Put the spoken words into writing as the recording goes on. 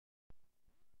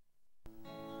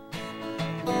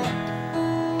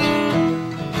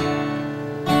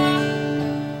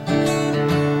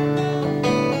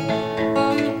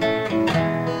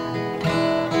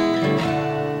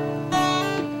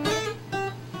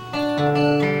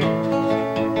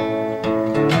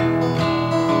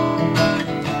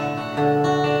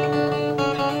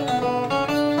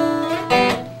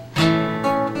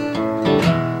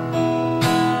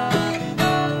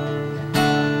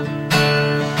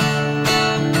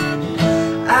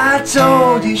I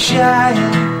told Jeshia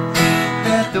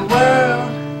that the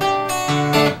world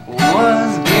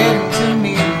was getting to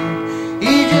me.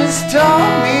 He just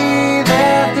told me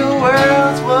that the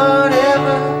world's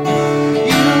whatever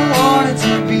you want it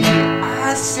to be.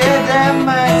 I said that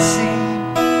might seem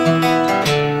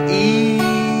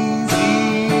easy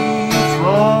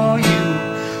for you.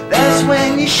 That's when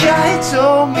Jeshia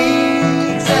told me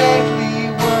exactly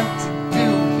what to do.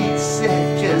 He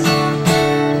said just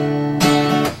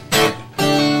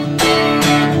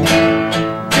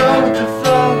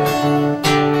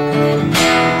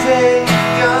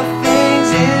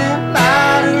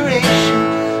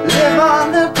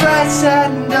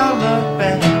and don't look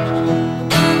back,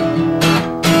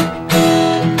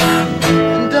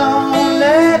 and don't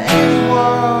let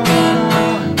anyone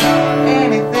or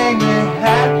anything that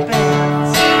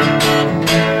happens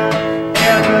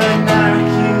ever knock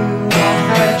you off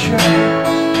that track.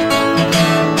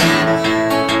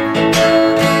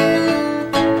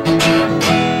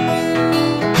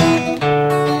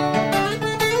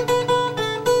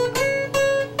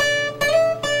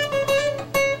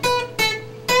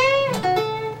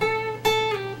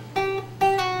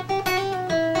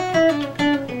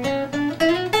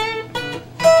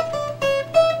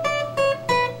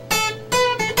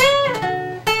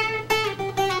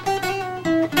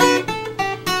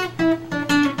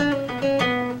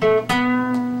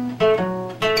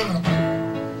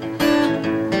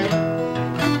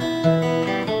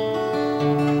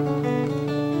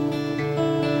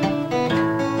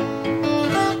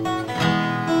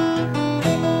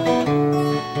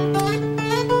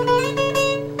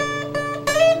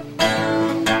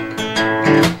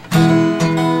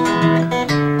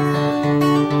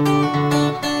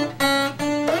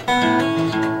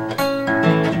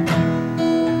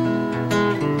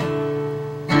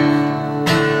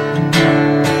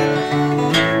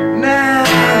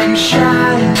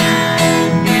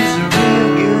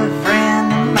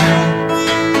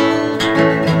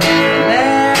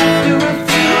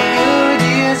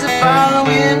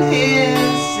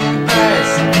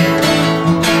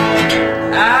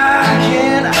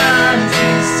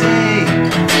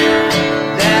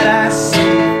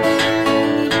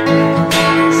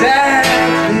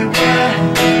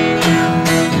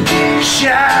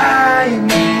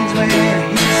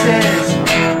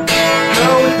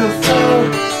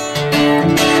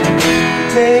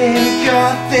 Take your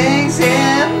things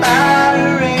in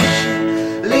moderation.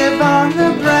 Live on the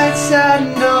bright side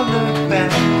and don't look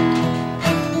back.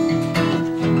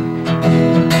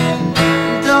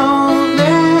 Don't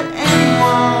let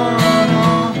anyone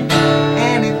or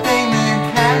anything that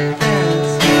happens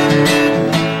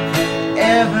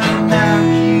ever knock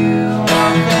you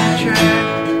off that track.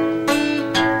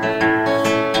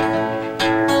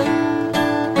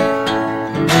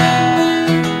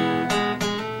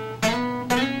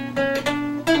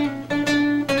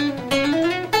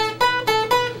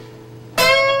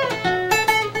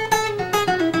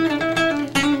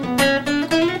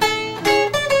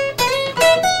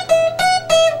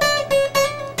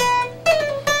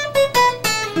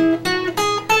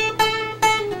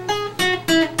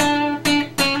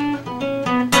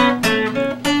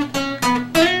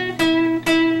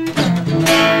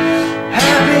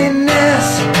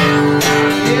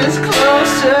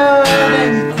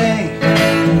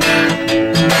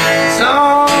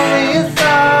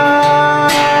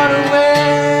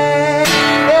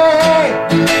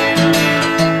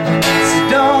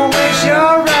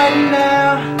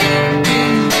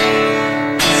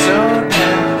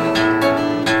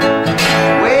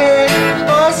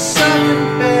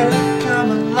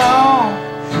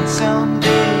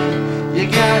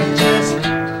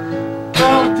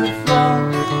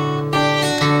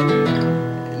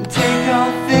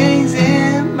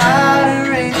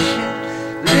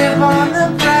 On the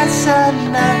bright side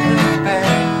and never look back.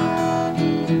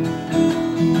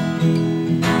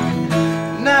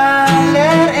 Not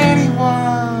let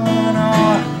anyone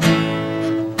or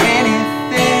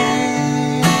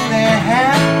anything that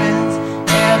happens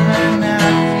ever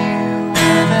knock you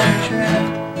on that track.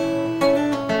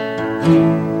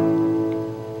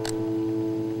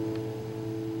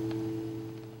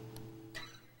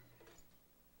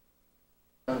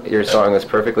 Your song is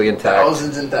perfectly intact.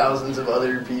 Thousands and thousands of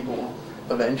other people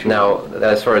eventually. Now,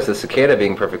 as far as the cicada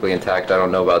being perfectly intact, I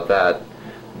don't know about that.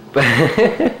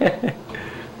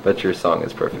 But your song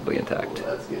is perfectly intact.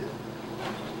 Well, that's good.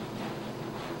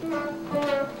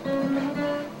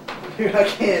 Dude, I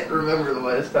can't remember the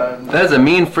last time. That is a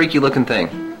mean, freaky looking thing.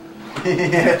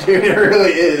 Yeah, dude, it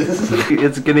really is.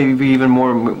 It's gonna be even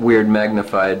more weird,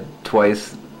 magnified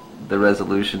twice the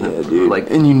resolution. Yeah, dude. Like,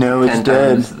 and you know it's 10 dead.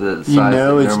 times the size You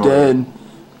know of it's normal. dead,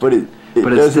 but it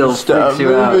doesn't still stop freaks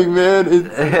you out. moving,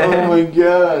 man. Oh my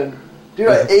god, dude!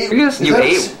 I ate.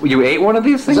 You ate one of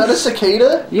these Is things? that a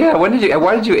cicada? Yeah. Why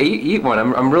did you eat one?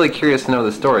 I'm really curious to know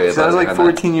the story. So I was like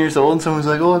 14 years old, and someone's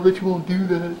like, "Oh, I bet you won't do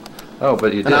that." Oh,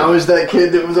 but you did. And I was that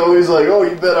kid that was always like, "Oh,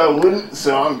 you bet I wouldn't,"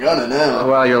 so I'm gonna now.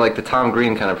 Well, you're like the Tom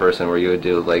Green kind of person where you would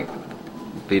do like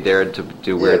be dared to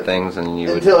do weird things, and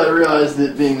you until I realized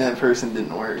that being that person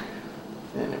didn't work,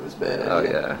 and it was bad. Oh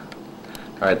yeah.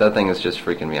 All right, that thing is just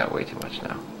freaking me out way too much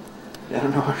now. I don't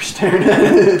know why we're staring at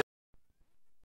it.